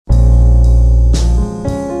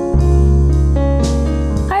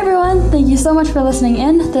so much for listening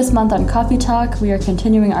in. This month on Coffee Talk, we are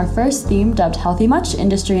continuing our first theme dubbed Healthy Much,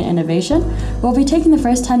 Industry and Innovation. We'll be taking the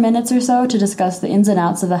first 10 minutes or so to discuss the ins and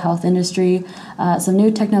outs of the health industry, some new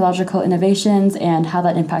technological innovations, and how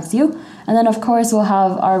that impacts you. And then, of course, we'll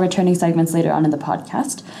have our returning segments later on in the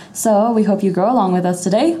podcast. So we hope you grow along with us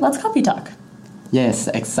today. Let's Coffee Talk. Yes,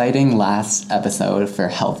 exciting last episode for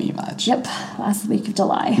Healthy Much. Yep, last week of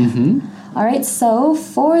July. All right, so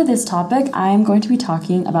for this topic, I'm going to be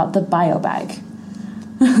talking about the BioBag.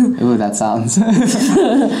 Ooh, that sounds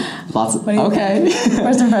lots of, okay.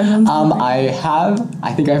 First impressions?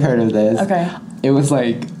 I think I've heard of this. Okay. It was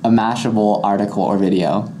like a Mashable article or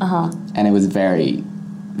video. And it was very,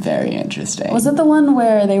 very interesting. Was it the one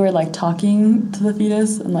where they were like talking to the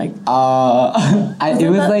fetus and like?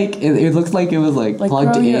 It looks like it was like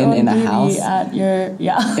plugged in a house. At your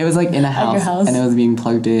It was like in a house, and it was being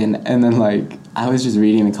plugged in, and then like I was just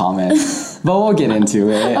reading the comments, but we'll get into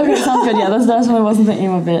it. Okay, sounds good. Yeah, this definitely wasn't the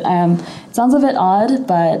aim of it. It sounds a bit odd,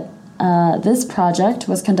 but this project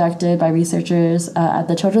was conducted by researchers at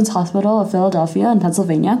the Children's Hospital of Philadelphia in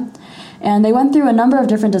Pennsylvania. And they went through a number of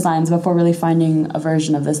different designs before really finding a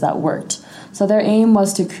version of this that worked. So their aim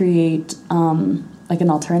was to create like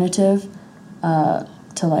an alternative to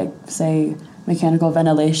like, say, mechanical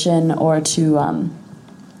ventilation or to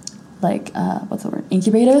what's the word?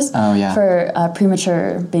 Incubators for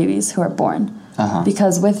premature babies who are born.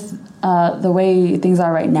 Because with the way things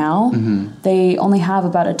are right now, they only have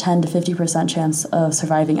about a 10 to 50% chance of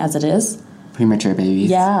surviving as it is. Premature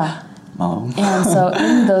babies? Yeah. Oh. And so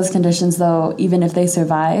in those conditions, though, even if they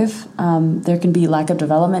survive, there can be lack of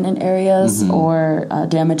development in areas or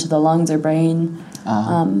damage to the lungs or brain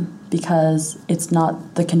because it's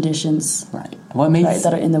not the conditions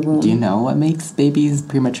that are in the womb. Do you know what makes babies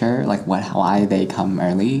premature? Like why they come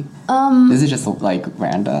early? Is it just like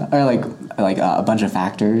random or like a bunch of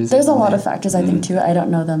factors? There's a lot of factors, I think, too. I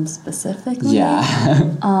don't know them specifically. Yeah.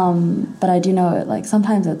 But I do know it. Like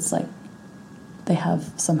sometimes it's like they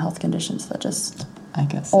have some health conditions that just, I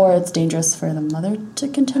guess, or it's dangerous for the mother to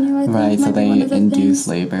continue. I think right. So they induce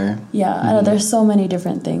labor. Yeah, I know there's so many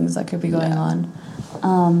different things that could be going on.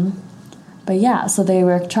 But yeah, so they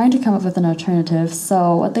were trying to come up with an alternative.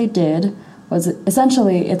 So what they did was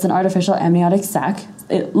essentially it's an artificial amniotic sac.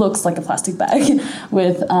 It looks like a plastic bag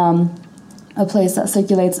with a place that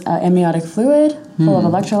circulates amniotic fluid full of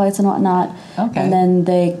electrolytes and whatnot. Okay. And then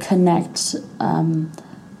they connect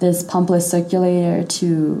this pumpless circulator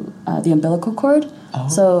to the umbilical cord. Oh.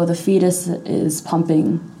 So the fetus is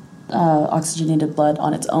pumping oxygenated blood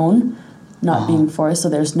on its own, not being forced, so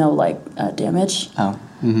there's no damage. Oh.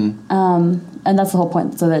 And that's the whole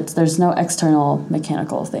point, so that there's no external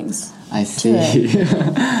mechanical things. I see.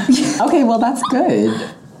 Okay, well that's good.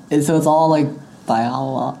 So it's all like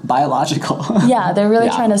biological. Yeah, they're really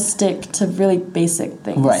trying to stick to really basic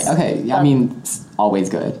things. Right, okay. I mean, it's always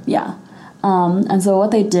good. Yeah. And so what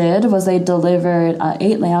they did was they delivered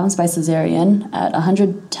 8 lambs by cesarean at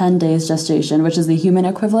 110 days gestation, which is the human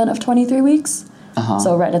equivalent of 23 weeks.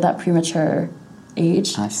 So right at that premature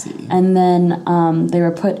age. I see. And then they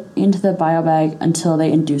were put into the BioBag until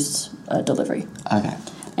they induced delivery. Okay.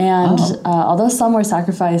 And although some were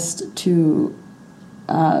sacrificed to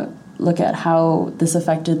look at how this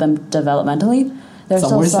affected them developmentally,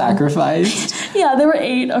 some were sacrificed? Yeah, there were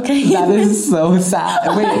 8, okay? That is so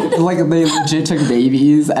sad. Wait, like they legit took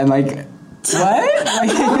babies and like, what?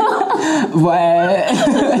 What?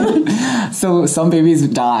 So some babies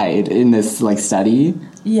died in this like study?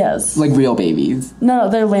 Yes. Like real babies? No,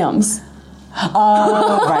 they're lambs.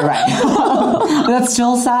 Right. That's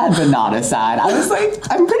still sad, but not as sad. I was like,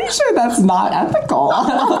 I'm pretty sure that's not ethical.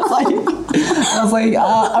 I was like,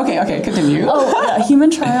 okay, continue. Oh, yeah,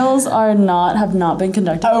 human trials have not been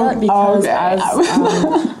conducted yet because as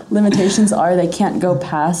limitations are, they can't go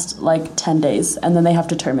past like 10 days and then they have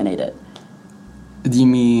to terminate it. Do you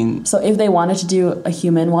mean? So if they wanted to do a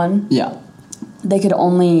human one, they could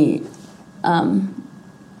only,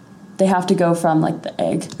 they have to go from like the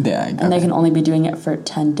egg. And they can only be doing it for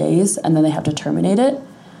 10 days and then they have to terminate it.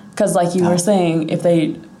 Because like you were saying, if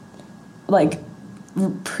they like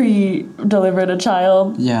pre-delivered a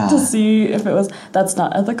child to see if it was, that's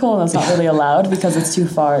not ethical and that's not really allowed because it's too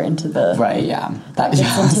far into the... Right, yeah. That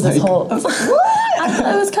gets into this whole...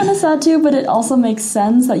 It was kind of sad too, but it also makes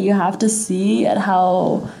sense that you have to see at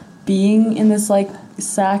how being in this like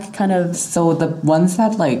sack kind of... So the ones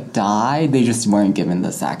that like died, they just weren't given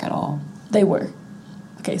the sack at all? They were.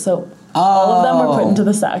 Okay, so all of them were put into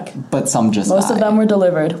the sack. But some just Most died. of them were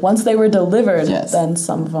delivered. Once they were delivered, then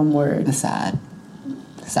some of them were... The sadness.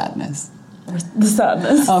 The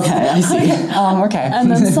sadness. Okay, I see. Okay. And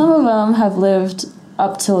then some of them have lived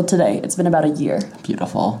up till today. It's been about a year.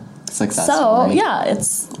 Beautiful. Success So story. yeah, it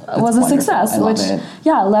was a wonderful. success, I love which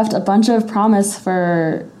it. left a bunch of promise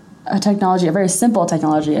for a technology, a very simple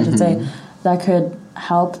technology, I should say, that could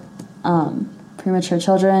help premature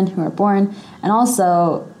children who are born, and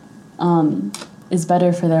also is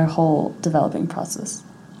better for their whole developing process.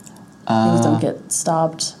 Things don't get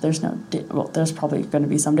stopped. There's no there's probably going to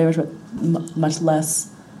be some damage, but much less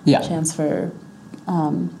chance for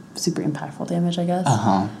super impactful damage, I guess.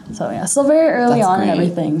 So yeah, still very early That's on great. and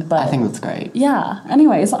everything, but I think that's great. yeah.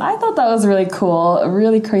 Anyway, so I thought that was really cool, a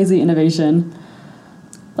really crazy innovation.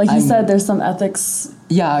 Like you said, there's some ethics.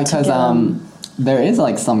 Yeah, because there is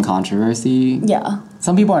like some controversy. Yeah.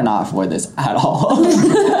 Some people are not for this at all.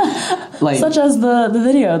 Like, Such as the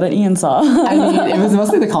video that Ian saw. I mean, it was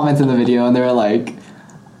mostly the comments in the video, and they were like,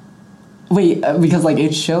 wait, because like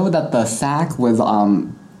it showed that the sack was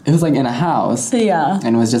it was like in a house. Yeah.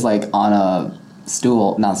 And it was just like on a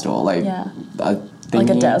stool, not stool, like Yeah. a thingy.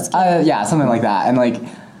 Like a desk. Yeah, something like that. And like,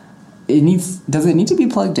 does it need to be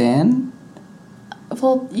plugged in?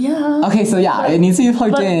 Well, yeah. Okay, so yeah, it needs to be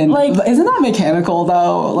plugged but, in. like- But isn't that mechanical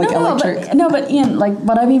though? Like No, electric? but Ian, like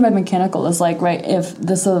what I mean by mechanical is like, right, if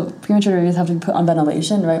premature babies have to be put on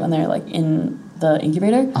ventilation, right, when they're like in the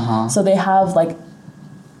incubator, so they have like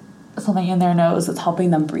something in their nose that's helping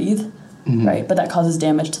them breathe, right, but that causes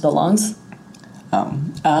damage to the lungs.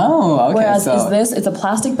 Oh, okay. Whereas so, it's a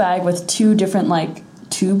plastic bag with two different like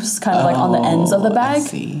tubes kind of like on the ends of the I bag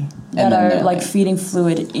see. that And then are they're, like feeding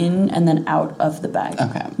fluid in and then out of the bag.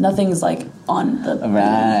 Okay. Nothing's like on the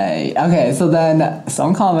Right. Okay, so then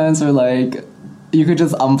some comments are like, you could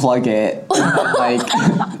just unplug it,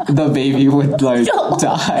 like the baby would like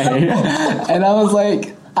die. And I was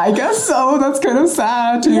like, I guess so. That's kind of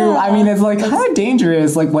sad too. Yeah. I mean, it's like kind of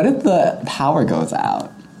dangerous. Like, what if the power goes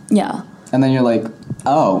out? Yeah. And then you're like,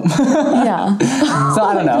 oh. Yeah. So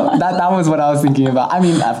I don't know. That was what I was thinking about. I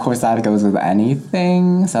mean, of course, that goes with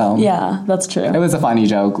anything. So Yeah, that's true. it was a funny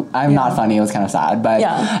joke. I'm not funny. It was kind of sad, but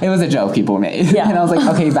Yeah. it was a joke people made. Yeah. And I was like,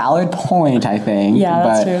 okay, valid point, I think. Yeah,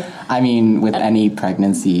 that's but, true. I mean, with any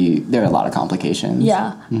pregnancy, there are a lot of complications.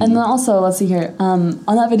 Yeah, and then also let's see here on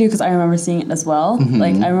that video, because I remember seeing it as well.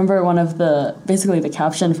 Like I remember one of basically the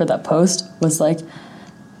caption for that post was like,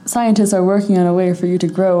 "Scientists are working on a way for you to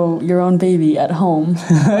grow your own baby at home."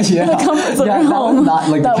 Yeah. The comforts of Yeah, your that home. was not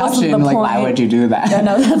like That the wasn't caption. the Like, why point. would you do that? Yeah,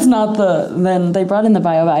 no, that's not then they brought in the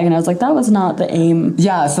bio bag, and I was like, that was not the aim.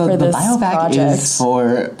 Yeah, so for the this biobag project. is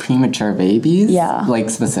for premature babies. Yeah. Like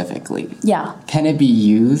specifically. Yeah. Can it be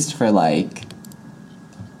used for like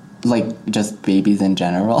just babies in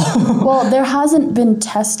general? Well, there hasn't been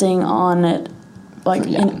testing on it like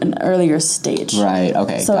Yeah. in an earlier stage. Right.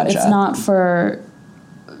 Okay. So gotcha. it's not for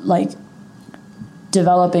like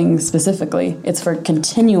developing specifically. It's for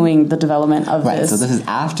continuing the development of Right. this. So this is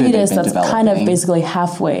after they've fetus been that's developing. kind of basically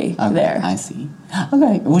halfway Okay, there. I see.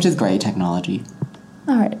 Okay, which is great technology.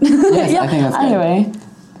 All right. Yes, Yeah, I think that's good. anyway.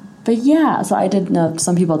 But yeah, so I did know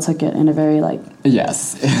some people took it in a very like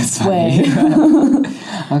Yes, it's way. funny.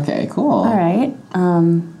 Okay, cool. All right.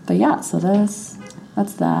 But yeah, so that's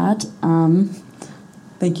that.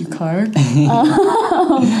 Thank you, Car.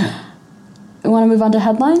 We want to move on to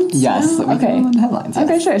headlines? Yes, now? we can move on to headlines, yes.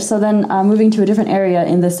 Okay, sure. So then moving to a different area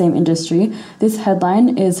in the same industry, this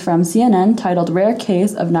headline is from CNN titled Rare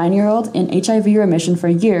Case of 9-Year-Old in HIV Remission for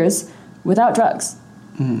Years Without Drugs.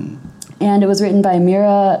 And it was written by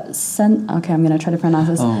Mira okay, I'm going to try to pronounce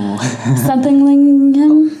this. Oh.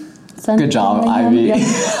 Senthinglingham? Good job, Ivy.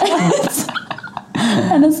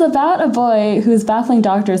 And it's about a boy who's baffling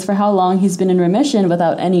doctors for how long he's been in remission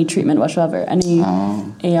without any treatment whatsoever. Any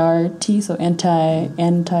ART, so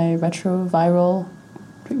antiretroviral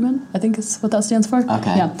treatment, I think is what that stands for.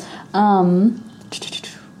 Okay. Yeah.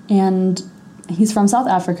 And he's from South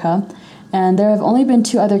Africa. And there have only been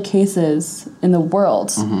 2 other cases in the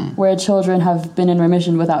world where children have been in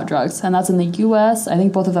remission without drugs. And that's in the U.S. I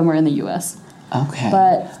think both of them were in the U.S. Okay.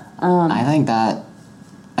 But I think that,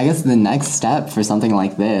 I guess the next step for something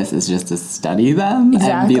like this is just to study them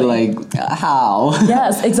Exactly. and be like, how?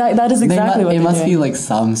 yes, exactly. That is exactly what it they're must be doing. like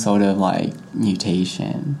some sort of like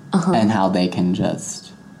mutation and how they can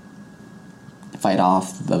just fight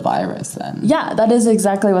off the virus then. Yeah, that is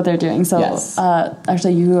exactly what they're doing. So, Yes.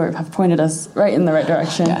 actually, you have pointed us right in the right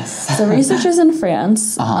direction. Yes. So, researchers in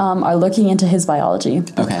France are looking into his biology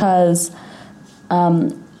because,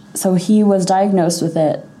 so he was diagnosed with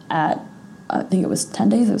it at, I think it was 10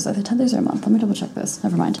 days. It was either 10 days or a month. Let me double check this.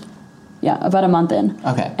 Never mind. Yeah, about a month in.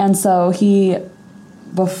 Okay. And so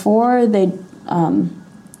before they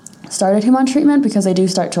started him on treatment, because they do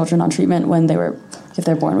start children on treatment if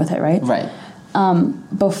they're born with it, right? Right.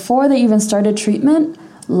 before they even started treatment,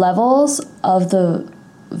 levels of the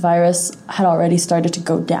virus had already started to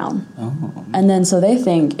go down. Oh. And then so they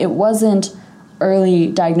think it wasn't early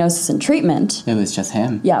diagnosis and treatment. It was just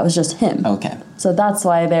him? Yeah, it was just him. Okay. So that's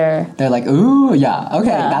why they're like, ooh, yeah, okay,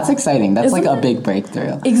 Yeah. that's exciting. That's Isn't like a it? big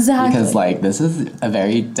breakthrough. Exactly. Because, like, this is a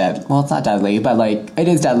very well, it's not deadly, but, like, it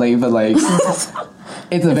is deadly, but, like,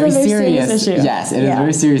 it's a very serious issue. Yes, it is Yeah. a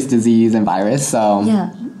very serious disease and virus, so Yeah.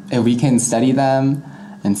 if we can study them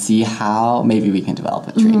and see how, maybe we can develop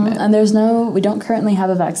a treatment. And we don't currently have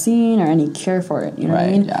a vaccine or any cure for it, you know what I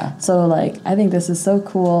Right, mean? yeah. So, like, I think this is so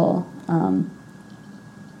cool.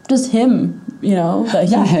 Just him, you know, that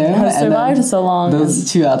he Yeah, him, has and survived then so long.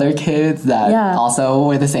 Those two other kids that Yeah. also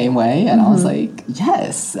were the same way, and I was like,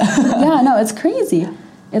 yes. Yeah, no, it's crazy.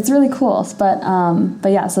 It's really cool. But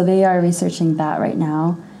yeah, so they are researching that right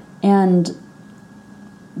now. And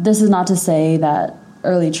this is not to say that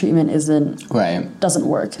early treatment Right. doesn't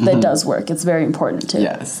work. That does work. It's very important too.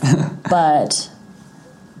 Yes. But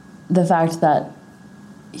the fact that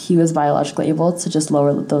he was biologically able to just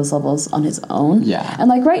lower those levels on his own. Yeah. And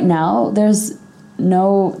like right now, there's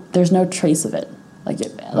no trace of it. Like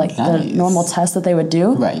Nice. the normal test that they would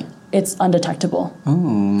do. Right. It's undetectable.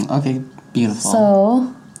 Ooh, okay, beautiful.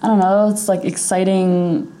 So I don't know. It's like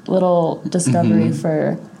exciting little discovery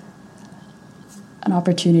for an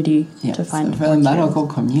opportunity Yes, to find for the medical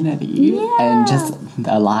community and just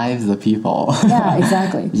the lives of people. Yeah,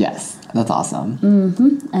 exactly. Yes, that's awesome.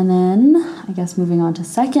 And then I guess moving on to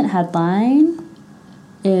second headline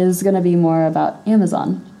is going to be more about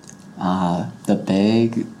Amazon. The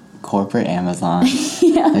big corporate Amazon,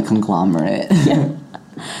 the conglomerate.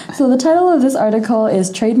 So the title of this article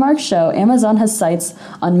is Trademarks Show Amazon Has Sights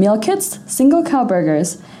on Meal Kits, Single Cow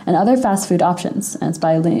Burgers, and Other Fast Food Options. And it's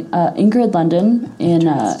by Ingrid London in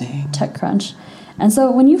Interesting. TechCrunch. And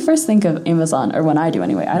so when you first think of Amazon, or when I do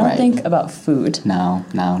anyway, I don't Right. think about food. No,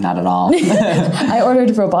 not at all. I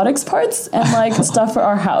ordered robotics parts and like stuff for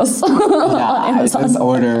our house on I Amazon. just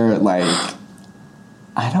order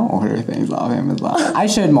I don't order things off Amazon. I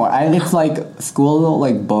should more. It's like school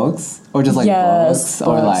like books or just like Yes,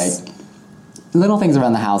 or like books. little things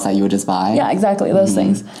around the house that you would just buy. Yeah, exactly, those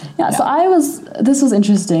things. Yeah, so this was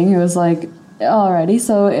interesting. It was like, alrighty,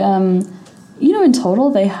 so, in total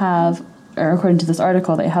they have, or according to this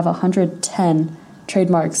article, they have 110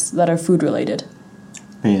 trademarks that are food related.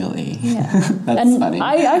 Really? Yeah. That's And funny.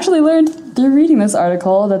 I actually learned through reading this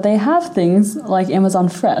article that they have things like Amazon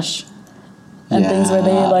Fresh. And things where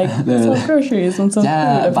they like sell groceries and some food.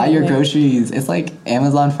 Buy your apparently. groceries. It's like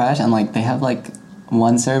Amazon Fresh, and like they have like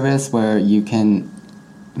one service where you can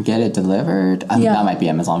get it delivered. That might be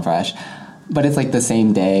Amazon Fresh, but it's like the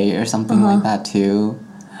same day or something like that too.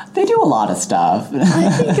 They do a lot of stuff. I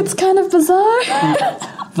think it's kind of bizarre.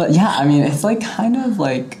 But yeah, I mean, it's like kind of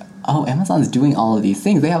like, oh, Amazon's doing all of these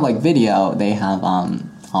things. They have like video. They have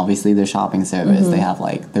obviously their shopping service. They have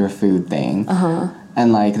like their food thing.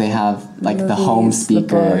 And like they have like the home Movies, the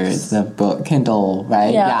speakers, the book, Kindle,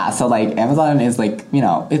 right? Yeah. So like Amazon is like,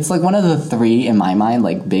 it's like one of the three in my mind,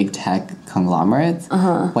 like big tech conglomerates,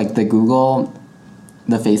 like the Google,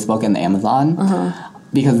 the Facebook, and the Amazon,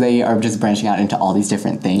 because they are just branching out into all these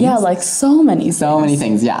different things. Yeah, like so many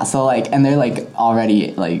things. Yeah. So like, and they're like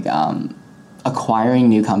already like acquiring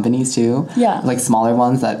new companies too. Yeah. Like smaller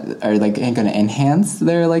ones that are like going to enhance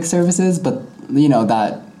their like services, but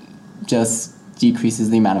that just decreases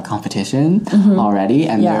the amount of competition already,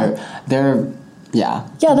 and they're Yeah,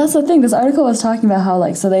 that's the thing. This article was talking about how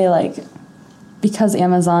like, so they like, because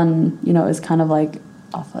Amazon, is kind of like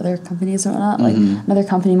off other companies or whatnot, like another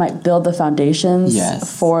company might build the foundations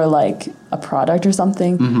for like a product or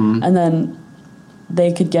something, and then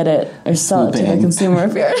they could get it or sell it to the consumer.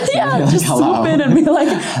 Just swoop in and be like,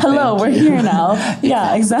 hello, we're here now.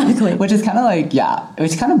 Yeah, exactly. Which is kind of like,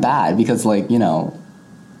 it's kind of bad because like,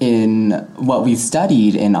 in what we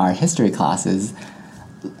studied in our history classes,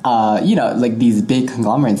 like these big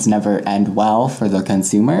conglomerates never end well for the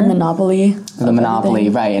consumer. Monopoly. The monopoly,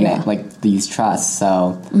 right, and it, like these trusts.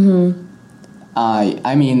 So,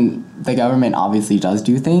 I mean, the government obviously does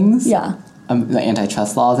do things. Yeah. The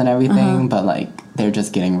antitrust laws and everything, but like they're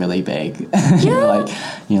just getting really big. you're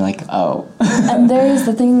like, oh. And there's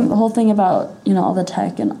the whole thing about all the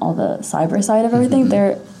tech and all the cyber side of everything.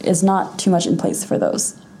 There is not too much in place for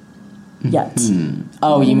those yet.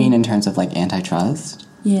 Oh, you mean in terms of like antitrust?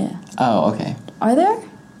 Yeah. Oh, okay. Are there?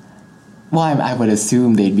 Well, I would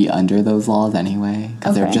assume they'd be under those laws anyway,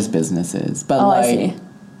 because they're just businesses. But I like, see.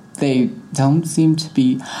 they don't seem to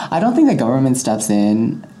be. I don't think the government steps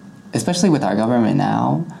in, especially with our government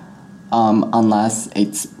now, unless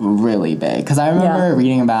it's really big. Because I remember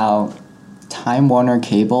reading about Time Warner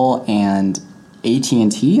Cable and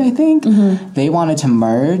AT&T, I think. They wanted to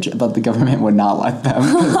merge, but the government would not let them.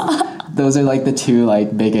 'Cause those are like the two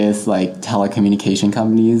like biggest like telecommunication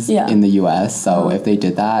companies in the US. So if they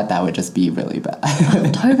did that, that would just be really bad.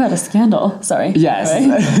 Talk about a scandal. Sorry. Yes.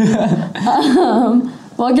 Right?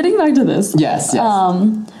 Well, getting back to this. Yes.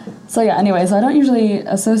 So yeah, anyway, so I don't usually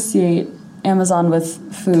associate Amazon with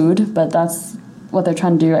food, but that's what they're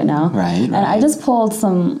trying to do right now. Right. And I just pulled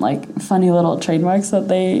some like funny little trademarks that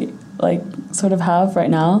they like sort of have right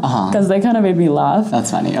now because they kind of made me laugh.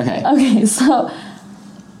 That's funny. Okay. Okay, so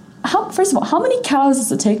first of all, how many cows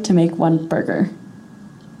does it take to make one burger?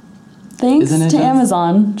 Thanks to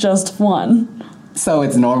Amazon, just one. So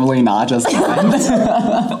it's normally not just one.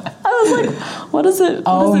 I was like, what is it?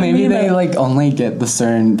 Maybe they like only get the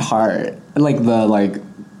certain part, like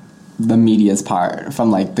the meatiest part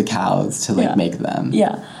from like the cows to like make them.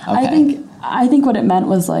 Yeah. Okay. I think what it meant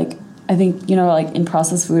was like, I think, you know, like in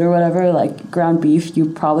processed food or whatever, like ground beef, you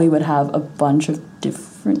probably would have a bunch of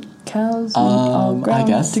different cows all ground I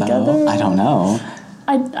guess together. So. I don't know.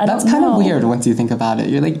 That's kind of weird once you think about it.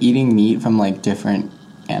 You're like eating meat from like different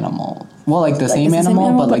animals. Well, like the same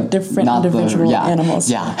animal, but like different not individual animals.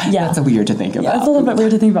 Yeah, that's weird to think about. Yeah, it's a little bit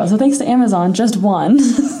weird to think about. So thanks to Amazon, just one.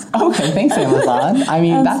 Okay, thanks Amazon. I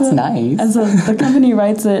mean, that's nice. And so the company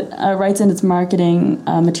writes in its marketing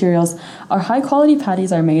materials, our high quality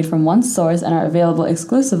patties are made from one source and are available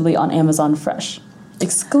exclusively on Amazon Fresh.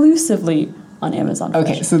 Exclusively on Amazon Fresh.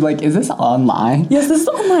 Okay, so like, is this online? Yes, this is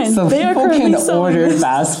online. So people can order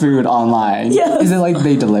fast food online. Yes. Is it like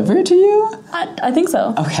they deliver it to you? I think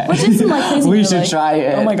so. Okay. Which isn't like crazy. We should try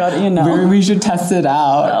it. Oh my god, Ian, no. We should test it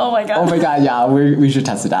out. Oh my god. Oh my god, yeah, we should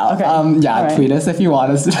test it out. Okay. Yeah, tweet us if you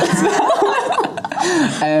want us to test it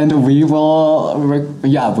out. And we will,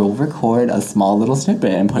 we'll record a small little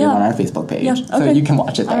snippet and put it on our Facebook page. Yeah, okay. So you can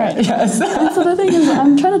watch it there. All right. Yes. And so the thing is,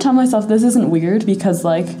 I'm trying to tell myself this isn't weird because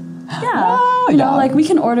like, you know, like we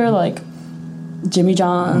can order like Jimmy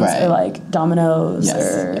John's or like Domino's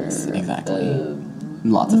or exactly.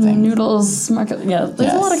 Lots of things. Noodles Market. Yeah,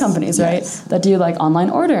 there's a lot of companies, right, that do like online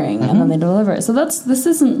ordering and then they deliver it. So this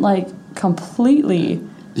isn't like completely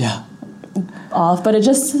off, but it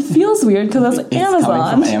just feels weird because it's Amazon.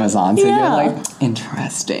 Coming from Amazon, so you're like,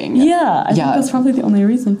 interesting. Yeah, I think that's probably the only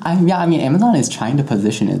reason. I mean, Amazon is trying to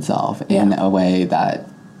position itself in a way that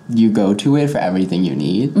you go to it for everything you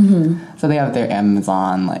need. So they have their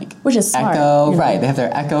Amazon which is smart, Echo, right? They have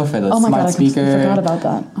their Echo for the smart speaker. I forgot about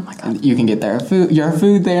that. Oh my god! You can get your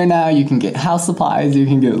food there now. You can get house supplies. You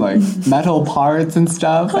can get like metal parts and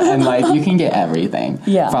stuff, and like you can get everything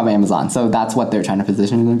from Amazon. So that's what they're trying to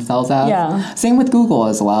position themselves as. Yeah. Same with Google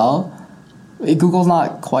as well. Google's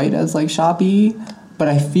not quite as like Shopee, but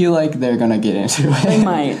I feel like they're gonna get into it. They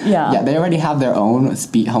might, yeah. Yeah, they already have their own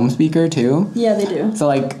home speaker too. Yeah, they do. So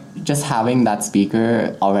like just having that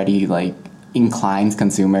speaker already like inclines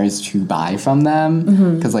consumers to buy from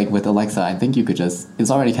them because like with Alexa, I think you could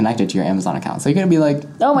it's already connected to your Amazon account, so you're gonna be like,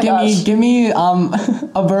 give me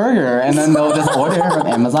a burger, and then they'll just order from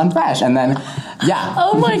Amazon Fresh, and then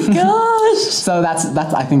oh my gosh. So that's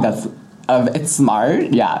I think that's it's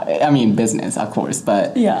smart. Yeah, I mean business of course,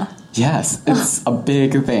 but yes, it's a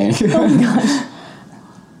big thing. Oh my gosh.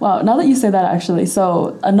 Wow, now that you say that, actually,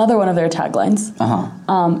 so another one of their taglines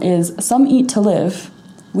is "Some eat to live,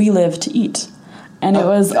 we live to eat," and it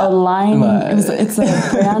was a line. It's a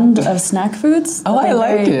brand of snack foods. I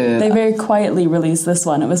like it. They very quietly released this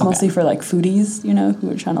one. It was mostly for like foodies, you know, who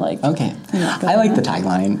were trying to like. Okay, I like the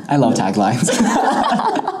tagline. I love taglines.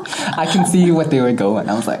 I can see what they were going.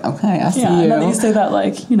 I was like, okay, I see you. Yeah, now that you say that,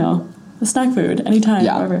 like, you know. The snack food, anytime,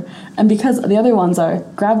 whatever. And because the other ones are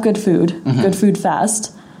grab good food, good food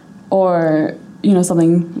fast, or, you know,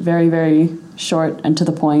 something very, very short and to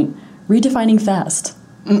the point, redefining fast.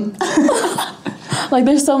 Like,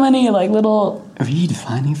 there's so many, like, little...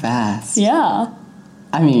 Redefining fast. Yeah.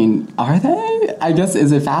 I mean, are they? I guess,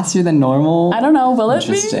 is it faster than normal? I don't know. Will it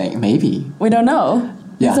be? Interesting. Maybe. We don't know.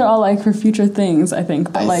 These are all, like, for future things, I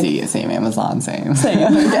think. But, I see. Same Amazon, same.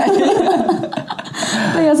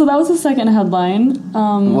 But yeah, so that was the second headline.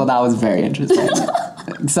 Well, that was very interesting.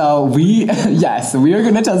 So we are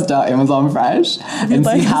going to test out Amazon Fresh and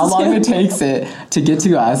see how long it takes it to get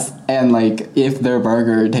to us and like if their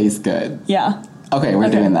burger tastes good. Yeah. Okay, we're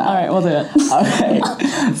doing that. All right, we'll do it. Okay.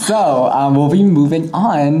 So we'll be moving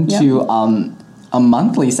on to a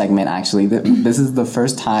monthly segment, actually. This is the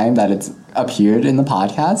first time that it's appeared in the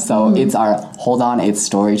podcast. So it's our Hold On, It's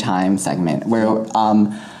Story Time segment where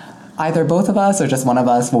either both of us or just one of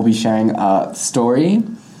us will be sharing a story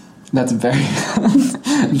that's very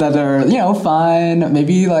that are, you know, fun,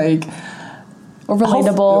 maybe like or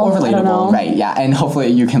relatable. Or I don't know. relatable, right? Yeah, and hopefully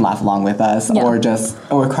you can laugh along with us, Yeah.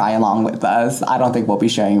 or cry along with us. I don't think we'll be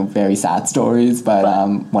sharing very sad stories, but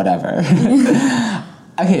whatever.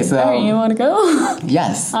 Okay, so All right, you want to go?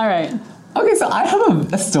 yes. All right. Okay, so I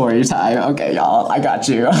have a story time. Okay, y'all, I got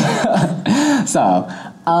you. So,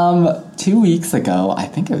 2 weeks ago, I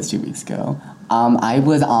think it was 2 weeks ago, I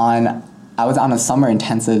was on a summer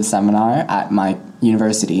intensive seminar at my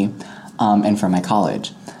university, and from my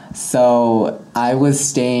college. So I was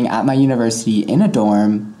staying at my university in a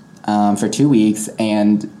dorm for 2 weeks,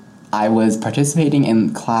 and I was participating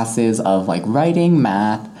in classes of like writing,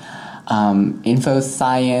 math, info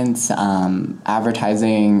science,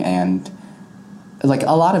 advertising, and like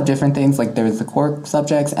a lot of different things. Like there's the core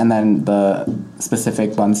subjects and then the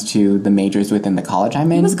specific ones to the majors within the college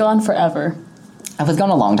I'm in. He was gone forever. I was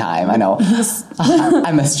gone a long time, I know.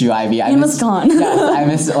 I missed you, Ivy. He was gone. Yes, I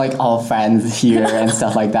missed like all friends here and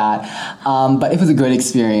stuff like that. But it was a good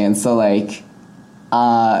experience. So like,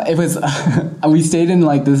 it was, we stayed in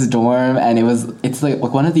like this dorm, and it's like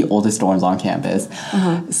one of the oldest dorms on campus.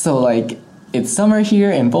 So like, it's summer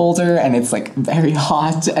here in Boulder, and it's like very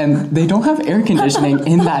hot, and they don't have air conditioning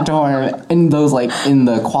in that dorm, in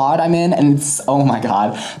the quad I'm in, and it's, oh my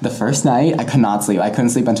god, the first night I could not sleep. I couldn't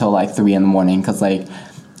sleep until like 3 a.m. because like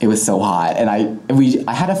it was so hot, and I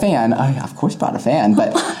had a fan. I of course brought a fan,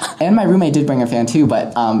 but and my roommate did bring a fan too,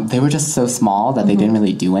 but they were just so small that they didn't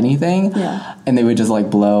really do anything, and they would just like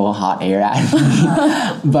blow hot air at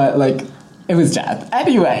me, but like. It was death.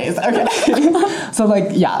 Anyways, okay. So like,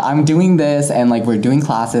 yeah, I'm doing this, and like we're doing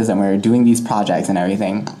classes and we're doing these projects and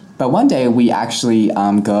everything. But one day we actually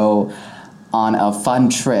go on a fun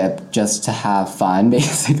trip just to have fun,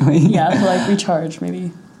 basically. Yeah, to like recharge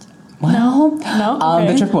maybe. Well, no.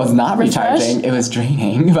 Okay. The trip was not recharging. It was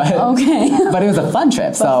draining, but okay. But it was a fun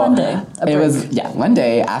trip. So fun day. It was one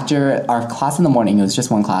day after our class in the morning. It was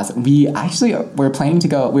just one class. We actually were planning to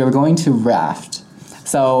go. We were going to raft.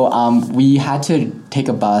 So we had to take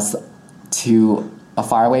a bus to a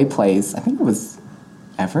faraway place. I think it was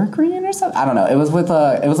Evergreen or something. I don't know. It was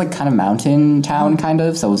like kind of mountain town kind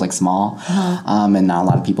of. So it was like small, and not a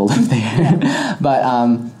lot of people live there. Yeah. But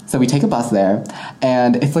so we take a bus there,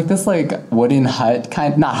 and it's like this like wooden hut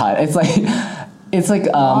not hut. It's like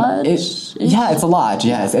lodge? It's a lodge.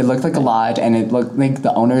 Yes, it looked like a lodge, and it looked like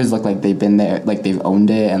the owners looked like they've been there, like they've owned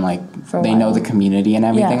it, and like they know the community and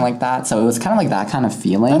everything like that. So it was kind of like that kind of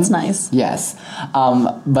feeling. That's nice. Yes,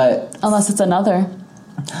 but unless it's another.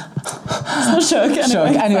 Shook.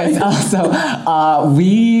 Anyways,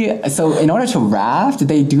 so in order to raft,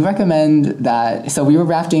 they do recommend that. So we were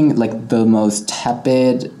rafting like the most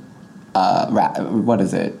tepid. What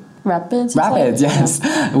is it? Rapids, yes.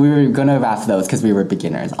 Yeah. We were gonna raft those because we were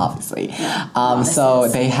beginners, obviously. Yeah. So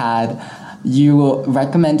they had you were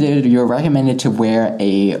recommended to wear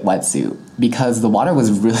a wetsuit because the water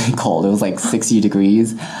was really cold. It was like 60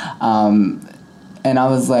 degrees, and I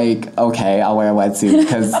was like, okay, I'll wear a wetsuit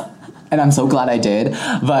because. And I'm so glad I did.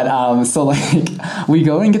 But so like we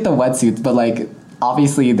go and get the wetsuits, but like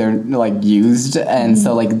obviously they're like used, and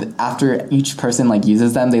so like after each person like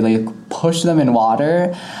uses them, they like push them in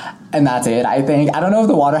water, and that's it. I think I don't know if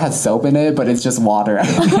the water has soap in it, but it's just water.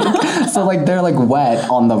 So like they're like wet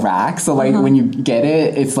on the rack, so like when you get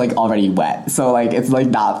it, it's like already wet, so like it's like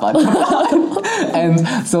not fun.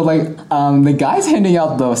 And so like the guy's handing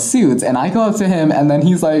out the suits, and I go up to him, and then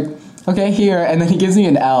he's like, okay, here, and then he gives me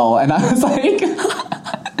an L, and I was like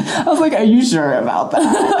are you sure about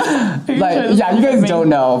that? Like, yeah, you guys don't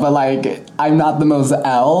know, but like, I'm not the most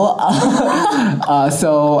L.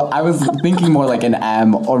 So I was thinking more like an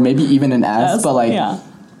M or maybe even an S, but like,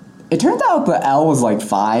 it turns out the L was like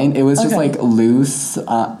fine. It was just like loose.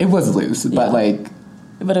 It was loose, but like.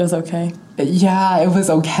 But it was okay. Yeah, it was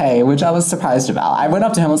okay, which I was surprised about. I went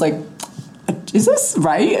up to him, I was like, is this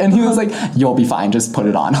right? And he was like, you'll be fine, just put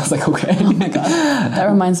it on. I was like, okay. Oh my god. That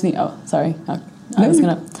reminds me,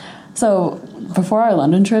 so before our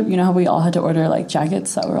London trip, you know how we all had to order like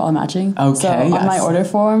jackets that were all matching? Okay, so on my order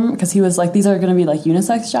form, because he was like, these are going to be like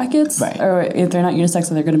unisex jackets, right? Or if they're not unisex,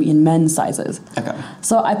 then they're going to be in men's sizes. Okay.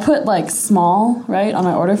 So I put like small, right, on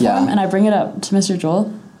my order form, and I bring it up to Mr.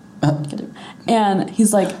 Joel, and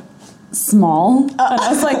he's like, small? And I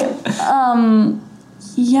was like,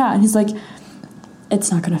 yeah. And he's like, it's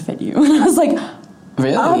not going to fit you. And I was like,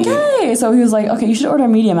 really? Okay. So he was like, okay, you should order a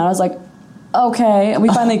medium. And I was like, okay. And we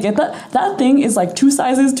finally get that. That thing is like 2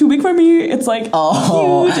 sizes too big for me. It's like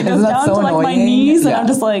huge. It goes down to like my knees. And I'm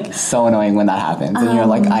just like. So annoying when that happens. And you're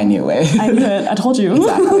like, I knew it. I knew it. I told you.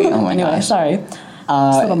 Exactly. Oh my anyway, gosh. Sorry. Just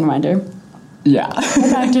a little reminder. Yeah.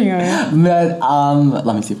 What acting are you? But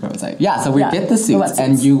let me see where was I. Yeah, so we get the suits, the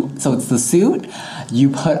and wetsuits. so it's the suit you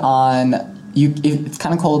put on. It's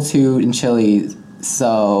kind of cold too in Chile,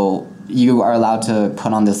 so you are allowed to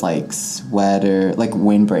put on this like sweater, like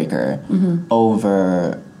windbreaker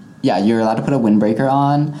over. Yeah, you're allowed to put a windbreaker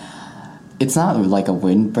on. It's not like a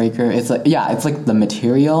windbreaker. It's like it's like the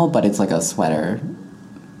material, but it's like a sweater.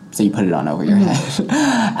 So you put it on over your head.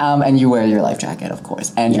 And you wear your life jacket, of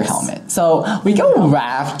course, and your helmet. So we go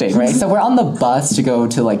rafting, right? So we're on the bus to go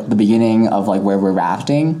to like the beginning of like where we're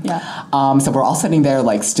rafting. Yeah. So we're all sitting there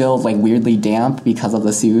like still like weirdly damp because of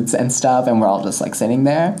the suits and stuff, and we're all just like sitting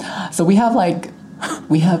there. So we have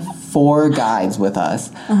 4 guides with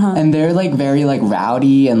us, and they're like very like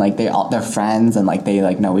rowdy, and like they're friends, and like they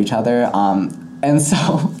like know each other. And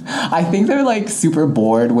so I think they're like super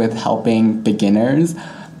bored with helping beginners.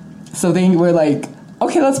 So they were like,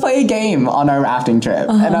 okay, let's play a game on our rafting trip.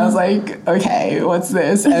 And I was like, okay, what's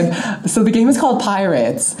this? And so the game is called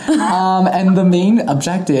Pirates. And the main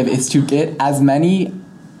objective is to get as many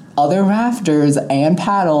other rafters and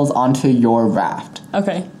paddles onto your raft.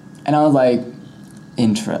 Okay. And I was like,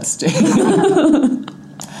 interesting.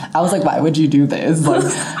 I was like, why would you do this? Like,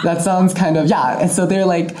 that sounds kind of, And so they're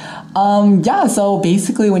like, so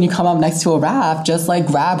basically when you come up next to a raft, just like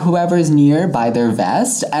grab whoever's near by their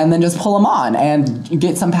vest and then just pull them on and you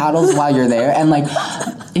get some paddles while you're there. And like,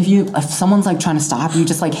 if someone's like trying to stop you,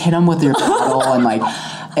 just like hit them with your paddle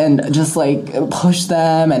and just like push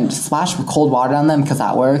them and splash cold water on them because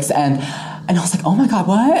that works. And I was like, oh my God,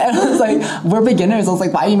 what? And I was like, we're beginners. I was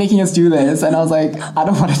like, why are you making us do this? And I was like, I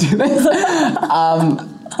don't want to do this.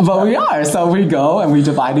 But we are. So we go and we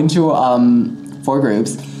divide into 4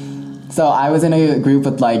 groups. So I was in a group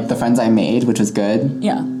with like the friends I made, which was good.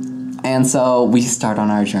 Yeah. And so we start on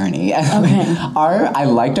our journey. And Okay. I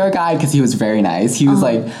liked our guide because he was very nice. He was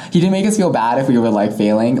like, he didn't make us feel bad if we were like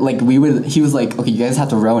failing. Like he was like, okay, you guys have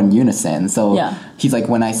to row in unison. So he's like,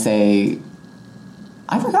 when I say,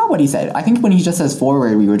 I forgot what he said. I think when he just says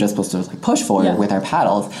forward, we were just supposed to like push forward with our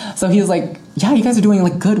paddles. So he was like, yeah, you guys are doing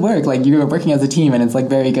like good work. Like you're working as a team and it's like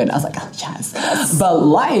very good. And I was like, oh, yes. But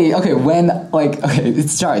it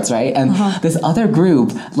starts, right? And this other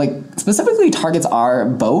group like specifically targets our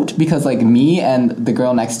boat because like me and the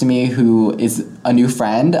girl next to me who is a new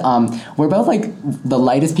friend, we're both like the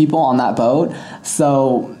lightest people on that boat.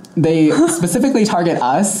 So they specifically target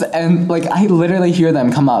us, and like I literally hear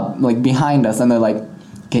them come up like behind us and they're like,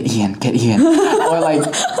 get Ian, or like,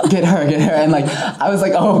 get her, and like, I was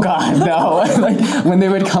like, oh God, no. Like, when they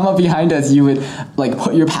would come up behind us, you would like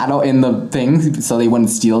put your paddle in the thing so they wouldn't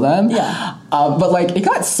steal them. Yeah. But like, it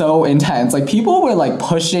got so intense. Like, people were like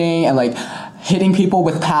pushing and like hitting people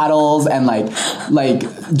with paddles and like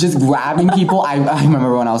just grabbing people. I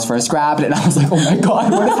remember when I was first grabbed and I was like, oh my God,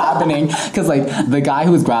 what is happening? Because like, the guy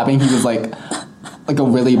who was grabbing, he was like a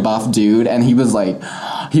really buff dude, and he was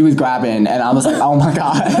grabbing, and I was like, oh my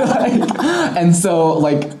God. And so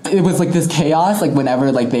like it was like this chaos, like whenever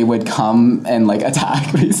like they would come and like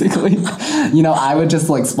attack, basically, I would just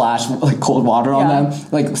like splash like cold water on them.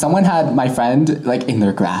 Like someone had my friend like in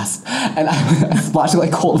their grasp, and I splashed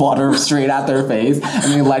like cold water straight at their face,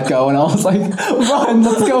 and they let go, and I was like, run,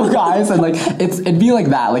 let's go, guys. And like it'd be like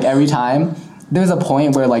that like every time. There's a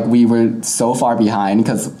point where like we were so far behind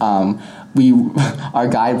because our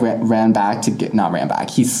guide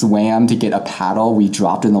he swam to get a paddle we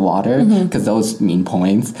dropped in the water because those mean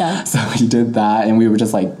points. So he did that, and we were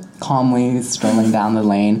just like calmly strolling down the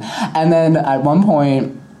lane. And then at one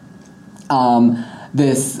point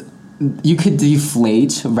you could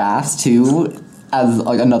deflate rafts too as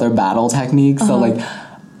like another battle technique. So like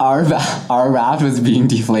our raft was being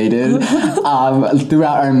deflated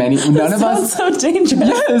throughout our many. None of us. So dangerous.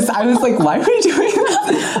 Yes, I was like, why are we doing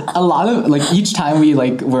this? A lot of like each time we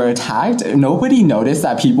like were attacked, nobody noticed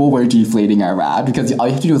that people were deflating our raft because all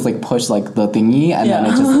you have to do is like push like the thingy and then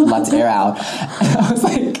it just lets air out. And I was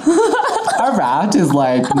like, our raft is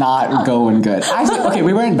like not going good. Actually, okay,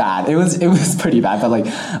 we weren't bad. It was pretty bad, but like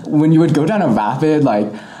when you would go down a rapid,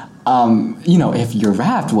 like if your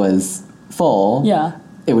raft was full,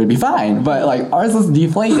 it would be fine, but like ours was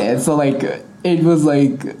deflated, so like it was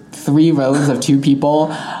like 3 rows of 2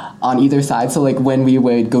 people on either side. So like when we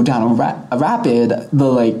would go down a rapid, the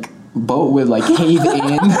like boat would like cave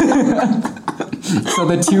in. So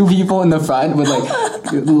the 2 people in the front would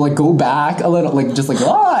like go back a little, like just like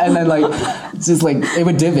and then like just like it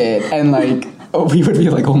would divot, and like we would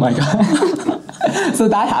be like, oh my God. So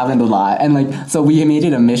that happened a lot, and like so we made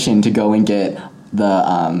it a mission to go and get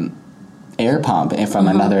the air pump from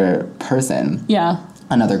another person,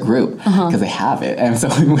 another group, because they have it, and so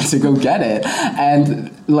we went to go get it, and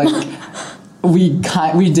like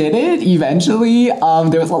we did it eventually.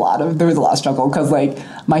 There was a lot of struggle because like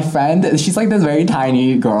my friend, she's like this very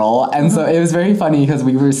tiny girl, and so it was very funny because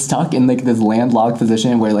we were stuck in like this landlocked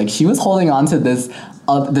position where like she was holding on to this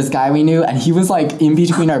guy we knew, and he was like in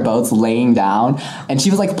between our boats laying down, and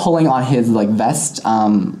she was like pulling on his like vest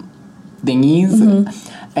thingies.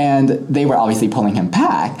 And they were obviously pulling him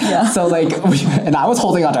back. Yeah. So like, and I was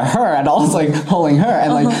holding onto her, and I was like pulling her,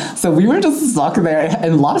 and like, so we were just stuck there.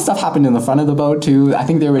 And a lot of stuff happened in the front of the boat too. I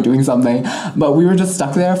think they were doing something, but we were just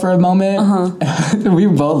stuck there for a moment. We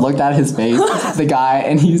both looked at his face, the guy,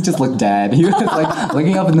 and he just looked dead. He was like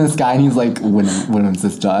looking up in the sky, and he's like, "When is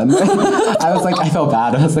this done?" I was like, I felt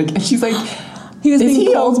bad. I was like, and she's like. He was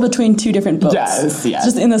being pulled between two different boats. Yes.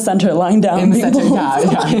 Just in the center, lying down. In the center,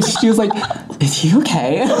 yeah. And she was like, "Is he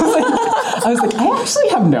okay?" I was like, I actually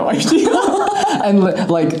have no idea. And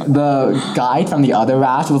like the guide from the other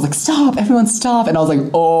raft was like, "Stop, everyone stop." And I was like,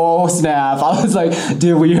 oh snap. I was like,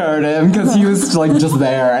 dude, we heard him because he was like just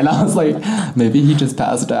there. And I was like, maybe he just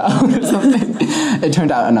passed out or something. It turned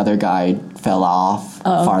out another guide fell off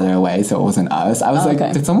farther away, so it wasn't us. I was like,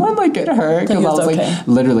 did someone like get hurt? Because I was like,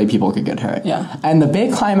 literally people could get hurt. Yeah. And the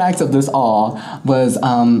big climax of this all was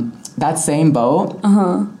that same boat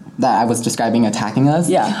that I was describing attacking us.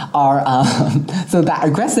 Yeah. So that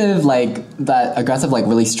aggressive like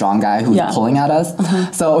really strong guy who was pulling at us.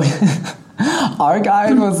 So our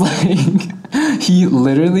guide was like, he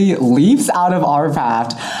literally leaps out of our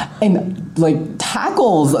raft and like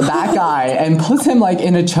tackles that guy and puts him like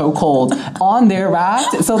in a chokehold on their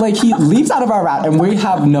raft. So like he leaps out of our raft and we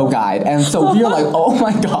have no guide, and so we were like, oh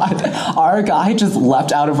my god, our guy just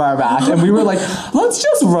leapt out of our raft, and we were like, let's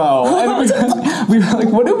just row. And we were like,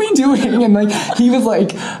 what are we doing? And like he was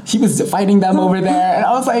fighting them over there, and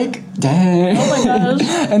I was like, dang. Oh my gosh.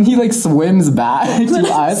 And he like swims back to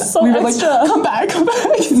us. So we were extra. like, come back. So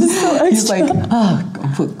He's like,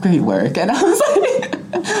 oh, great work. And I was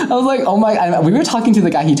like, oh my, and we were talking to the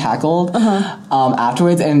guy he tackled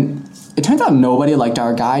afterwards, and it turns out nobody liked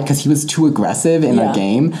our guide because he was too aggressive in the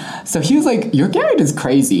game. So he was like, your guide is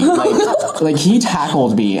crazy. Like he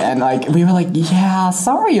tackled me, and like we were like, yeah,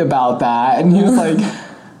 sorry about that. And he was like,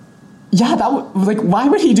 yeah, why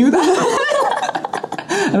would he do that?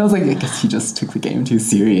 And I was like, I guess he just took the game too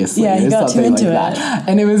seriously. Yeah, he got too into like that.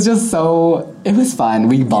 And it was just it was fun.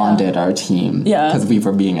 We bonded our team. Yeah. Because we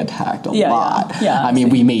were being attacked a lot. Yeah. I mean,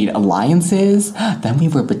 we made alliances. Then we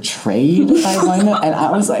were betrayed by one. And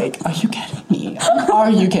I was like, are you kidding me?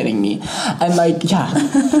 Are you kidding me? And like, yeah,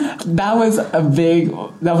 that was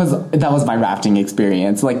my rafting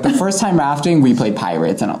experience. Like the first time rafting, we played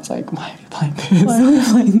pirates. And I was like, why are we playing this? Why are we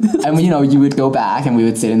playing this? And you would go back and we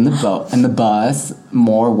would sit in the bus,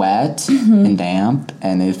 more wet and damp,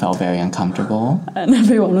 and it felt very uncomfortable. And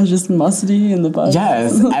everyone was just musty in the bus.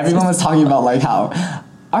 Yes, everyone was talking about like how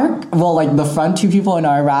the front two people in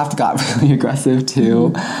our raft got really aggressive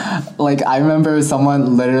too. Like I remember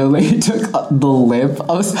someone literally took the lip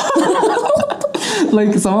of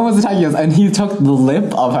like someone was attacking us, and he took the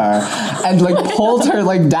lip of her and like pulled her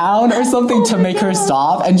like down or something to make her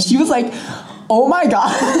stop, and she was like, oh my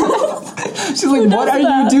god. She's like, what are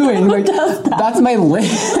you doing? Like, that's my lip.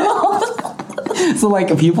 So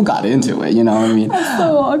like people got into it, you know what I mean? That's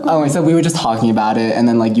so awkward. So we were just talking about it, and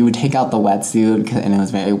then like you would take out the wetsuit, and it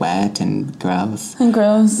was very wet and gross.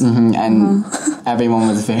 And everyone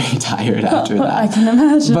was very tired after that. I can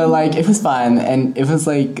imagine. But like it was fun, and it was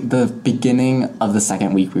like the beginning of the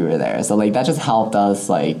second week we were there. So like that just helped us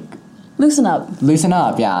like loosen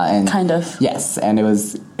up, yeah, and kind of. Yes, and it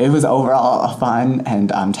was overall a fun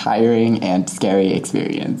and tiring and scary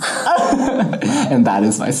experience. And that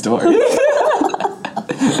is my story.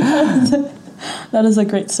 That is a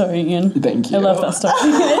great story, Ian. Thank you. I love that story.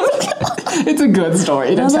 It's a good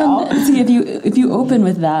story to tell. See, if you open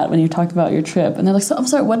with that when you talk about your trip, and they're like, "So I'm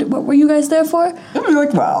sorry, what were you guys there for?" And we're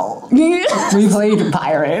like, "Well, we played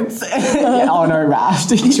pirates on our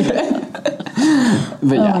rafting trip."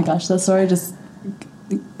 But oh my gosh, that story just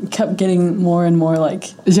kept getting more and more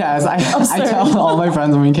like. Yes, I tell all my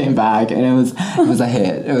friends when we came back, and it was a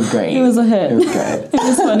hit. It was great. It was a hit. It was great. It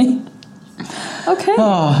was funny. Okay.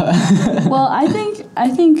 Oh. Well, I think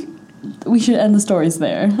we should end the stories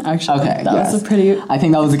there. Actually, okay, that was a pretty. I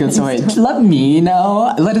think that was a good story.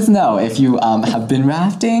 Let us know if you have been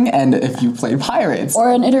rafting and if you played pirates or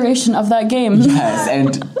an iteration of that game. Yes,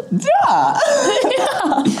 and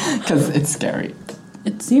because it's scary.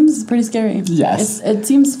 It seems pretty scary. Yes. It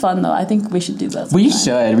seems fun, though. I think we should do that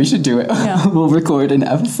sometime. We should do it. Yeah. We'll record an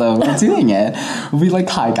episode doing it. We'll be like,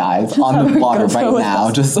 hi, guys, just on the water right now.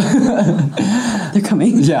 Us. Just They're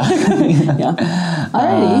coming. Yeah. Yeah.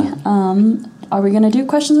 Alrighty. are we going to do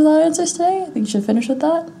questions without answers today? I think we should finish with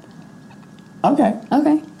that. Okay.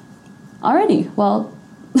 Okay. Alrighty. Well,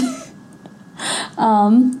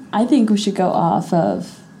 I think we should go off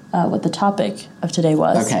of what the topic of today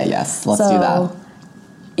was. Okay, yes. Let's do that.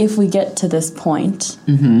 If we get to this point,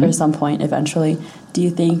 or some point eventually, do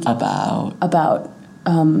you think about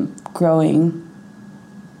growing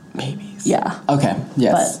babies? Yeah. Okay.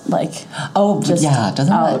 Yes. But like, just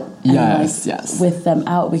doesn't out. Yes. Yes. With them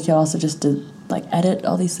out, we could also just edit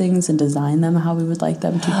all these things and design them how we would like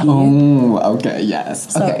them to be. Oh, okay.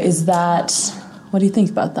 Yes. So okay. Is that? What do you think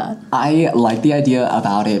about that? I like the idea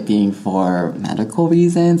about it being for medical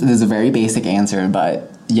reasons. This is a very basic answer,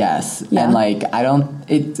 but yes. Yeah. And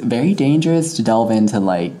it's very dangerous to delve into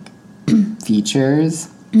features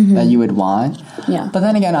that you would want. Yeah. But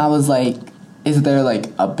then again, I was like, is there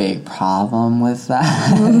a big problem with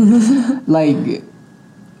that?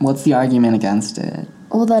 What's the argument against it?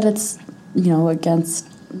 Well, that it's, against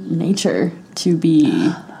nature to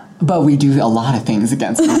be... But we do a lot of things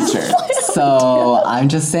against nature. So I'm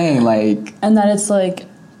just saying, And that it's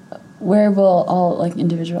where will all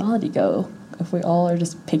individuality go if we all are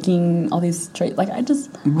just picking all these traits?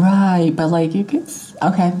 Right, but you could.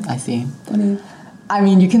 Okay, I see. What do you? I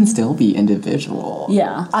mean, you can still be individual.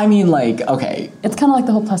 Yeah. I mean, okay. It's kind of like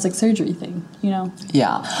the whole plastic surgery thing, Yeah.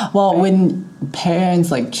 Well, right? When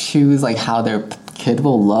parents choose how their kid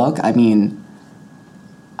will look, I mean,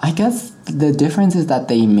 I guess the difference is that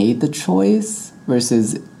they made the choice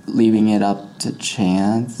versus leaving it up to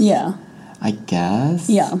chance. Yeah. I guess.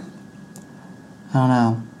 Yeah. I don't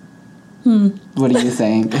know. What do you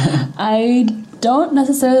think? I don't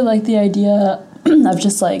necessarily like the idea of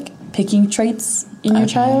just picking traits in your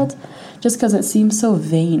child, just because it seems so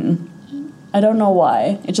vain. I don't know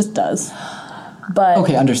why. It just does. But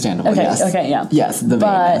okay, understandable. Okay, yes. Okay, yeah. Yes, the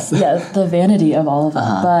vainness. The vanity of all of it.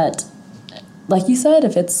 But like you said,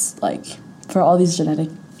 if it's for all these genetic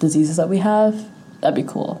diseases that we have, that'd be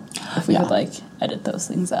cool if we could edit those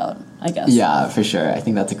things out, I guess. Yeah, for sure. I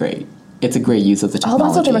think it's a great use of the technology. Oh,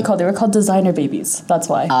 that's what they were called. They were called designer babies. That's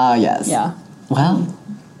why. Yes. Yeah. Well.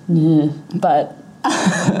 But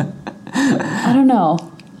I don't know.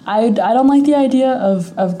 I don't like the idea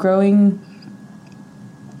of growing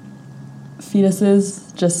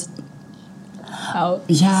fetuses just out.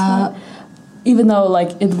 Yeah. Even though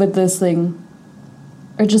with this thing,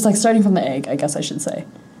 or just starting from the egg, I guess I should say.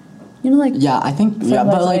 Yeah, I think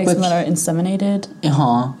but with that are inseminated,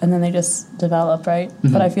 and then they just develop, right?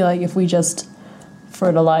 But I feel if we just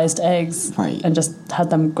fertilized eggs, right, and just had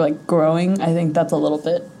them growing, I think that's a little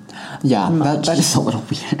bit. Yeah, that is a little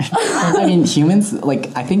weird. I mean, humans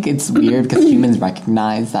I think it's weird because humans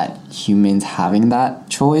recognize that humans having that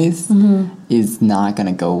choice is not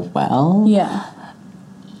gonna go well. Yeah.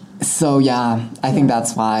 So yeah, I think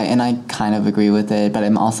that's why, and I kind of agree with it, but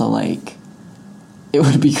I'm also it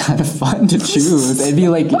would be kind of fun to choose. It'd be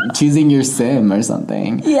choosing your sim or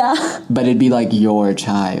something. Yeah. But it'd be your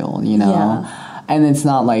child, Yeah. And it's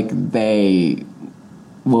not they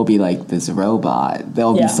will be this robot.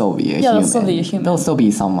 They'll still be a human. They'll still be a human. They'll still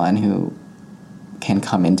be someone who can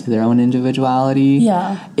come into their own individuality.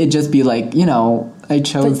 Yeah. It'd just be I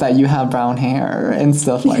chose that you have brown hair and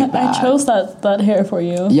stuff like that. I chose that hair for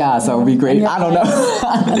you. Yeah, so it'd be great. I don't know.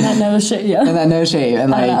 And that nose shape, yeah. And that nose shape.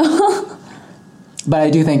 And but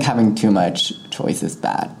I do think having too much choice is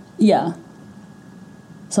bad. Yeah.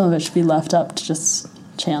 Some of it should be left up to just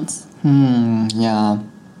chance. Yeah.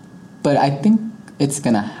 But I think it's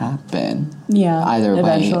gonna happen. Yeah. Either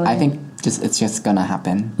eventually. way. I think it's just gonna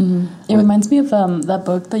happen. It reminds me of that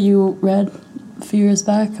book that you read a few years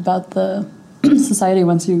back about the society.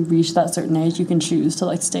 Once you reach that certain age, you can choose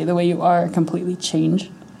to stay the way you are or completely change.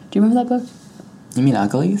 Do you remember that book? You mean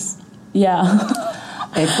Uglies? Yeah.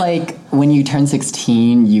 It's when you turn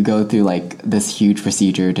 16, you go through this huge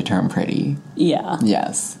procedure to turn pretty. Yeah.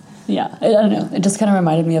 Yes. Yeah. I don't know. It just kind of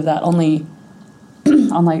reminded me of that, only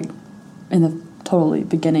on in the totally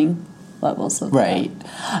beginning levels of right.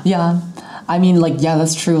 Yeah. I mean,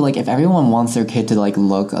 that's true. If everyone wants their kid to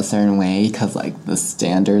look a certain way because the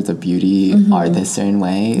standards of beauty are this certain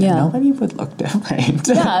way, nobody would look different.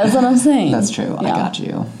 Yeah, that's what I'm saying. That's true. Yeah. I got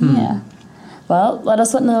you. Yeah. Well, let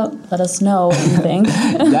us know what you think.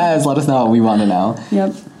 Yes, let us know. We want to know.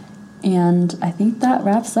 Yep. And I think that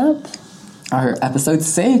wraps up our episode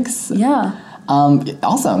 6. Yeah.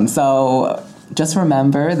 Awesome. So just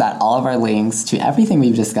remember that all of our links to everything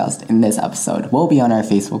we've discussed in this episode will be on our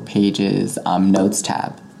Facebook page's notes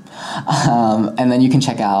tab. And then you can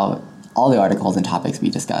check out all the articles and topics we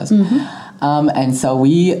discussed. And so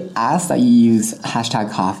we ask that you use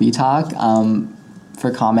 #CoffeeTalk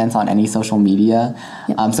for comments on any social media,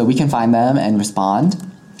 Yep. so we can find them and respond.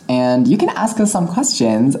 And you can ask us some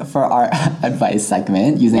questions for our advice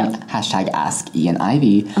segment using Yep. hashtag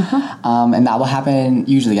AskIanIvy. And that will happen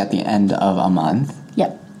usually at the end of a month.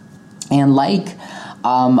 Yep. And like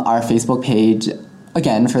our Facebook page,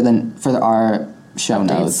 again, for our show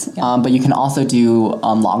Updates, notes. yeah. But you can also do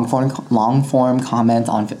long form comments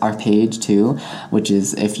on our page too, which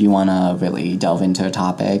is if you want to really delve into a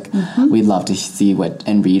topic. We'd love to see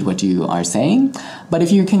and read what you are saying. But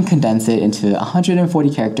if you can condense it into 140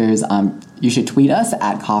 characters, you should tweet us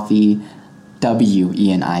at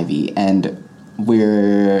coffeewenivy, and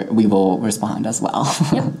we will respond as well.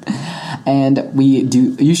 Yep. And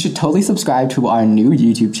you should totally subscribe to our new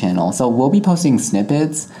YouTube channel. So we'll be posting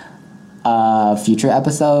snippets future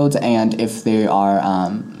episodes, and if there are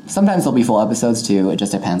sometimes there'll be full episodes too, it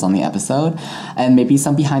just depends on the episode, and maybe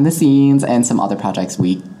some behind the scenes and some other projects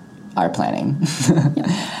we are planning.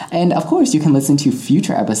 And of course you can listen to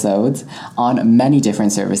future episodes on many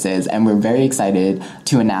different services, and we're very excited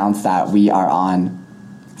to announce that we are on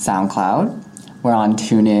SoundCloud, we're on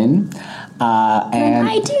TuneIn, and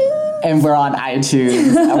iTunes. And we're on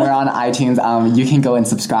iTunes. You can go and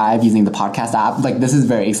subscribe using the podcast app. Like, this is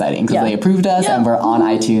very exciting because they approved us, and we're on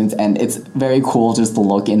iTunes, and it's very cool just to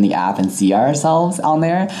look in the app and see ourselves on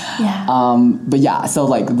there. Yeah. But yeah, so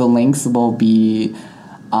like the links will be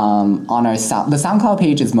on our the SoundCloud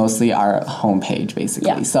page is mostly our homepage basically.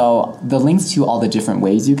 Yeah. So the links to all the different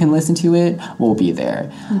ways you can listen to it will be there,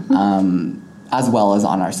 as well as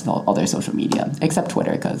on our other social media, except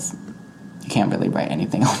Twitter because you can't really write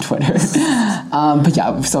anything on Twitter. But yeah,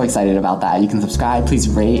 I'm so excited about that. You can subscribe. Please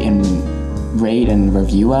rate and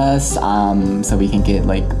review us, so we can get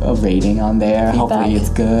like a rating on there. Feedback. Hopefully it's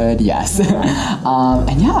good. Yes.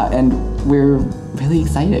 And we're really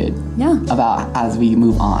excited. Yeah. About as we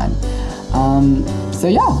move on. So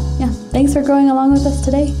yeah. Yeah. Thanks for going along with us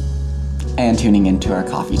today. And tuning into our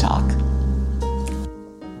coffee talk.